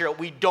by nature,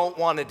 we don't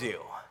want to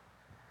do.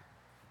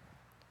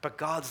 But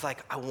God's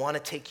like, I want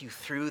to take you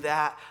through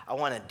that. I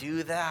want to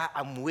do that.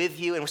 I'm with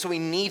you. And so we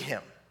need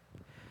him.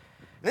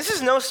 And this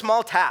is no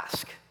small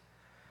task.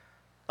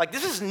 Like,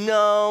 this is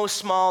no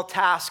small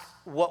task,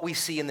 what we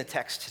see in the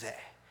text today.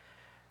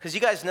 Because you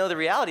guys know the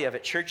reality of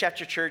it. Church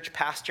after church,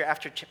 pastor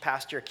after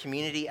pastor,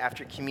 community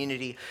after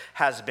community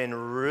has been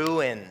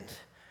ruined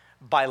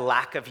by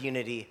lack of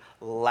unity,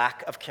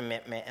 lack of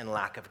commitment, and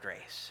lack of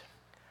grace.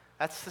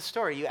 That's the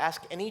story. You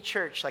ask any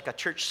church, like a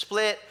church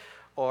split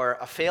or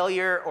a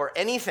failure or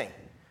anything.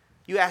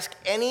 You ask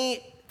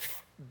any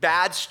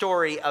bad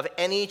story of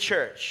any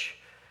church,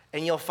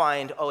 and you'll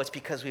find, oh, it's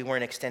because we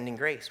weren't extending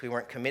grace. We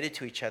weren't committed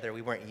to each other.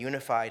 We weren't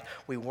unified.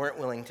 We weren't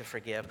willing to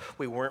forgive.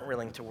 We weren't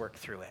willing to work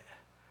through it.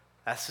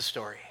 That's the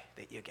story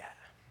that you get.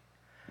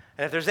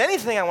 And if there's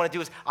anything I want to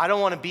do is, I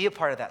don't want to be a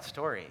part of that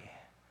story.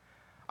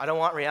 I don't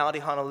want Reality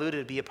Honolulu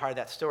to be a part of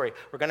that story.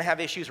 We're going to have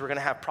issues, we're going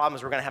to have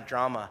problems, we're going to have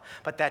drama,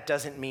 but that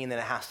doesn't mean that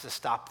it has to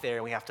stop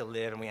there. We have to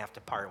live, and we have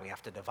to part, and we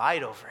have to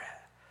divide over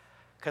it.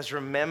 Because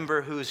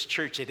remember whose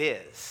church it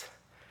is.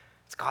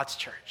 It's God's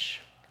church.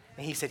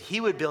 And he said he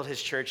would build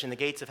his church, and the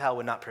gates of hell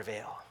would not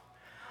prevail.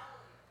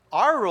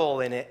 Our role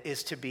in it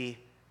is to be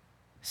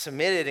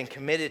submitted and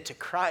committed to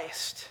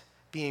Christ,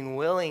 being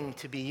willing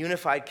to be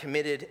unified,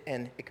 committed,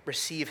 and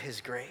receive his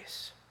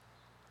grace.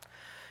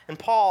 And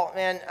Paul,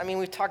 man, I mean,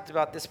 we've talked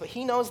about this, but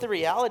he knows the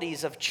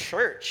realities of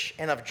church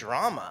and of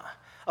drama,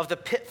 of the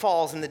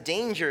pitfalls and the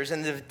dangers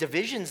and the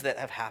divisions that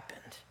have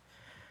happened.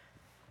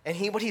 And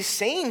what he's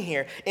saying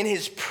here in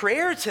his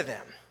prayer to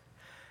them,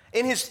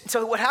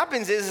 so what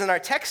happens is in our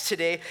text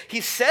today,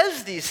 he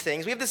says these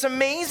things. We have this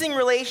amazing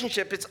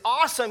relationship. It's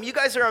awesome. You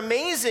guys are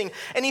amazing.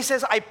 And he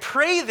says, I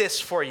pray this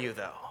for you,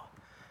 though.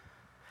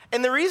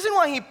 And the reason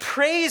why he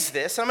prays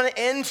this, I'm going to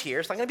end here,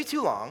 it's not going to be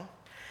too long,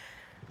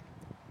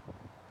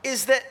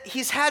 is that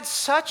he's had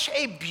such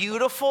a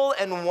beautiful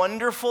and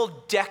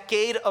wonderful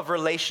decade of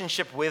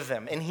relationship with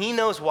them, and he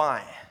knows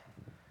why.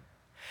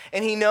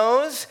 And he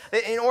knows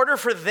that in order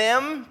for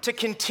them to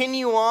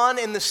continue on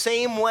in the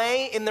same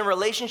way in their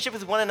relationship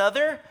with one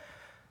another,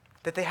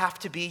 that they have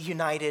to be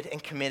united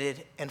and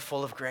committed and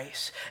full of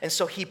grace. And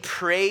so he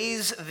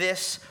prays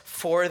this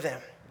for them.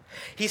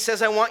 He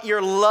says, I want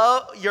your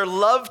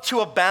love to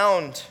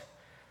abound.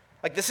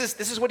 Like this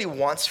is what he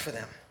wants for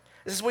them.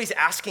 This is what he's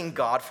asking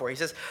God for. He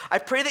says, I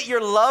pray that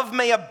your love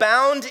may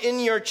abound in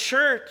your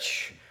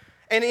church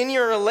and in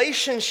your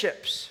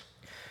relationships,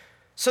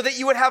 so that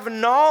you would have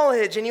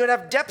knowledge and you would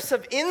have depths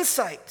of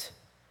insight,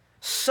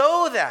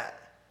 so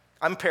that,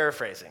 I'm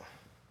paraphrasing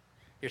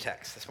your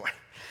text this morning,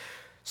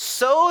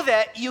 so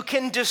that you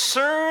can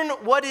discern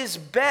what is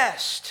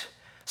best,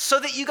 so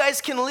that you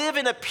guys can live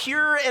in a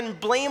pure and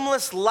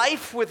blameless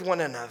life with one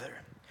another,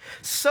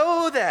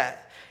 so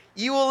that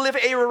you will live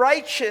a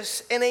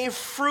righteous and a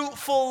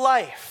fruitful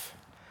life.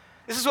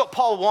 This is what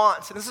Paul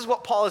wants, and this is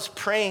what Paul is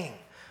praying.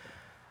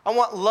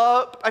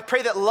 I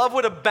pray that love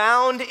would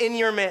abound in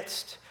your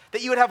midst,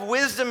 that you would have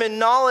wisdom and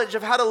knowledge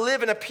of how to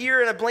live in a pure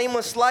and a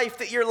blameless life,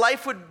 that your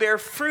life would bear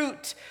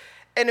fruit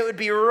and it would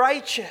be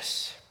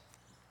righteous,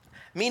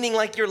 meaning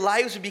like your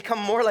lives would become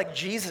more like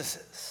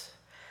Jesus's.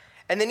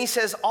 And then he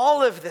says,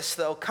 all of this,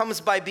 though,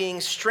 comes by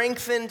being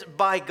strengthened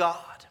by God.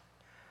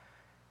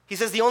 He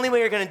says the only way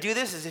you're going to do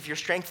this is if you're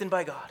strengthened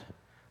by God.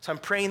 So I'm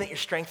praying that you're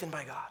strengthened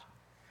by God.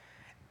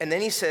 And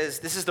then he says,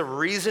 this is the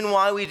reason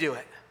why we do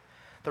it.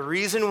 The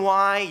reason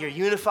why you're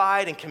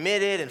unified and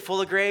committed and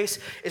full of grace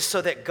is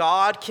so that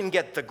God can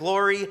get the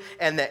glory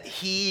and that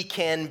he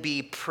can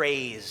be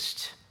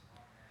praised.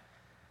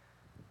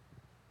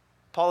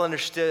 Paul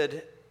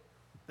understood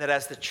that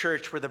as the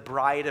church, we're the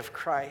bride of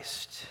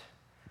Christ.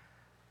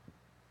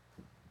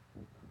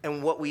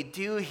 And what we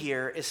do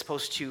here is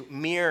supposed to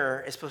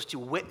mirror, is supposed to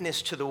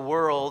witness to the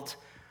world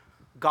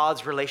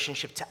God's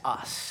relationship to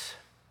us.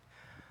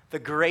 The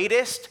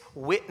greatest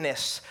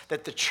witness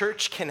that the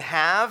church can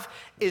have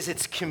is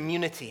its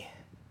community,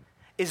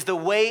 is the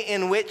way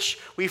in which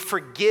we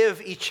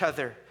forgive each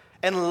other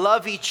and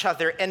love each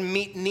other and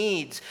meet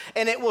needs.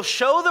 And it will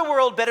show the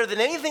world better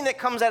than anything that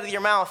comes out of your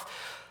mouth,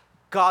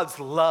 God's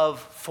love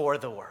for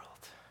the world.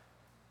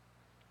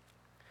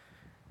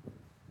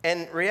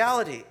 And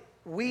reality,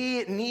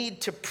 we need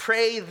to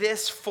pray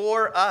this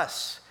for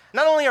us.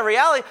 Not only a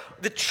reality,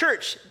 the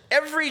church,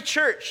 every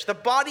church, the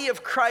body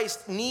of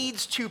Christ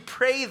needs to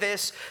pray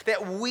this,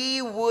 that we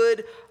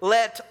would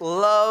let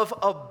love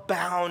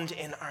abound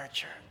in our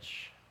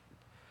church.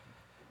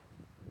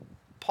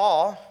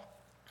 Paul,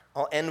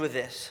 I'll end with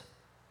this.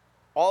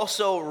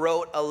 also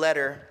wrote a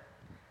letter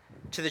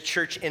to the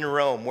church in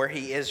Rome, where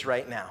he is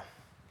right now.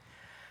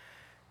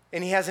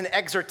 And he has an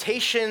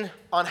exhortation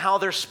on how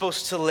they're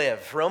supposed to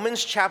live.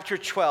 Romans chapter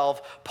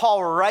 12,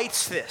 Paul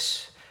writes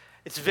this.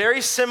 It's very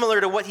similar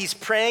to what he's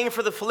praying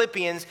for the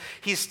Philippians.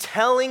 He's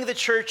telling the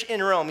church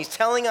in Rome, he's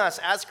telling us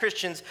as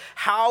Christians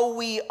how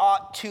we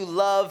ought to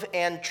love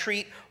and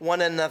treat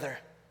one another.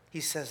 He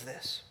says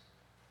this: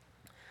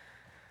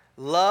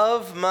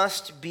 love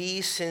must be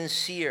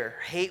sincere.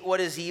 Hate what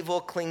is evil,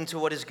 cling to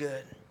what is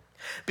good.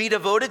 Be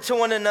devoted to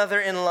one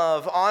another in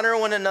love. Honor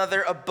one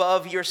another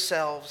above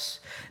yourselves.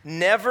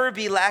 Never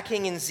be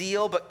lacking in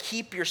zeal, but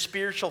keep your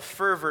spiritual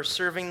fervor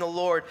serving the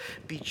Lord.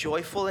 Be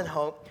joyful in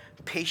hope,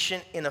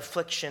 patient in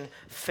affliction,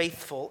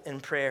 faithful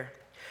in prayer.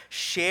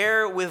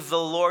 Share with the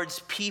Lord's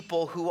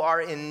people who are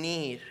in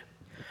need.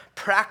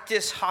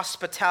 Practice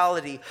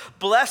hospitality.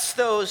 Bless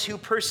those who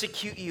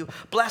persecute you.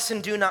 Bless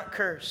and do not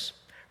curse.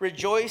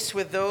 Rejoice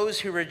with those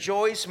who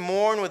rejoice.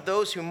 Mourn with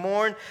those who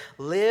mourn.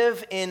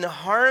 Live in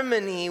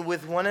harmony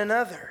with one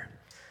another.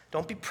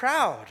 Don't be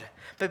proud,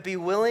 but be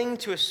willing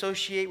to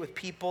associate with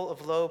people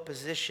of low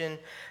position.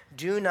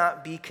 Do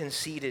not be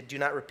conceited. Do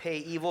not repay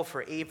evil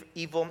for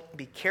evil.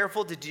 Be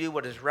careful to do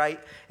what is right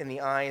in the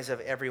eyes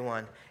of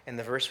everyone. And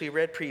the verse we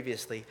read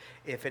previously,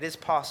 if it is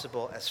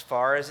possible, as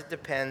far as it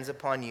depends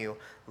upon you,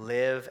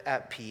 live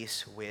at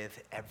peace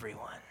with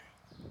everyone.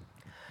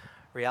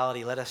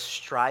 Reality, let us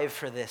strive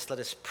for this. Let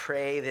us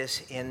pray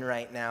this in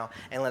right now.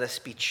 And let us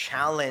be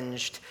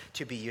challenged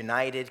to be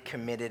united,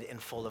 committed, and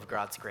full of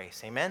God's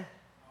grace. Amen?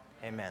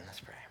 Amen.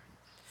 Let's pray.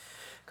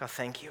 God,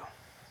 thank you.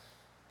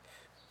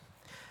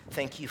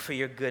 Thank you for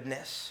your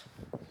goodness.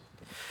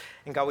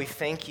 And God, we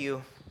thank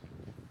you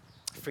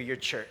for your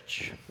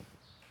church.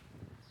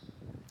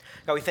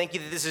 God, we thank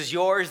you that this is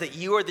yours, that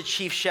you are the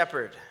chief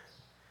shepherd,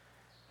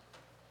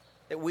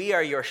 that we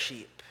are your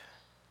sheep.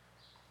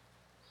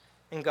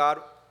 And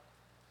God,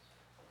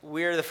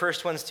 we're the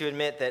first ones to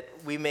admit that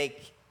we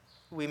make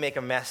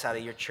a mess out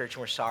of your church,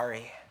 and we're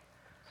sorry.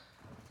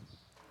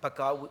 But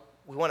God,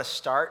 we want to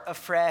start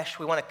afresh.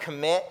 We want to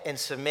commit and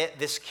submit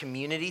this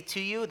community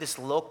to you, this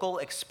local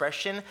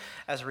expression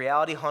as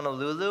Reality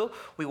Honolulu.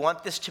 We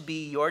want this to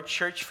be your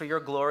church for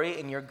your glory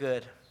and your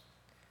good.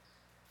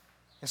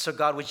 And so,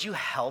 God, would you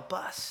help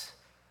us?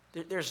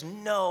 There's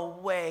no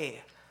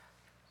way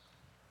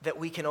that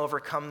we can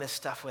overcome this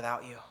stuff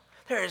without you.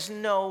 There is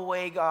no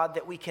way, God,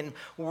 that we can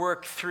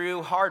work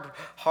through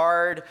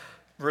hard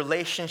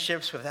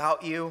relationships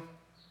without you.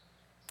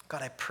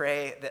 God, I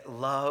pray that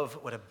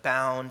love would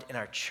abound in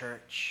our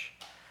church.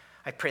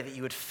 I pray that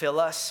you would fill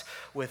us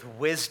with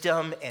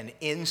wisdom and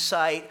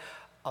insight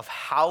of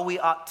how we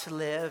ought to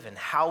live and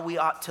how we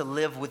ought to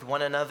live with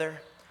one another.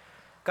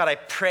 God, I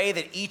pray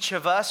that each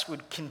of us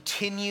would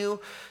continue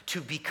to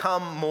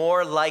become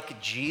more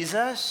like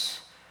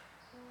Jesus.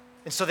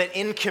 And so that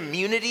in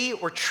community,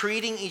 we're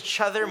treating each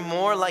other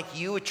more like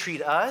you would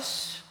treat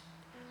us.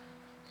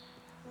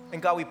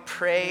 And God, we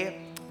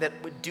pray that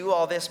we do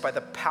all this by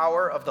the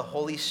power of the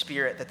Holy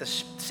Spirit, that the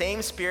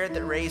same Spirit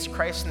that raised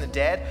Christ from the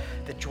dead,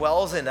 that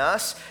dwells in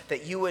us,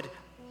 that you would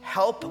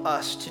help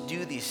us to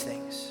do these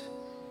things.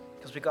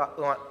 Because we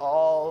want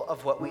all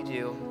of what we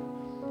do,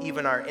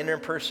 even our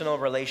interpersonal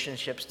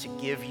relationships, to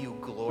give you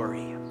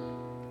glory.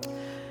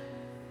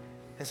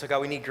 And so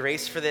God, we need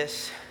grace for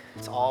this.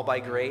 It's all by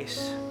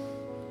grace.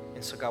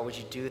 And so God, would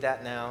you do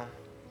that now?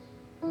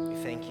 We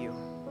thank you.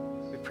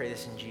 We pray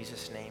this in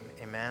Jesus' name.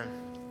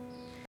 Amen.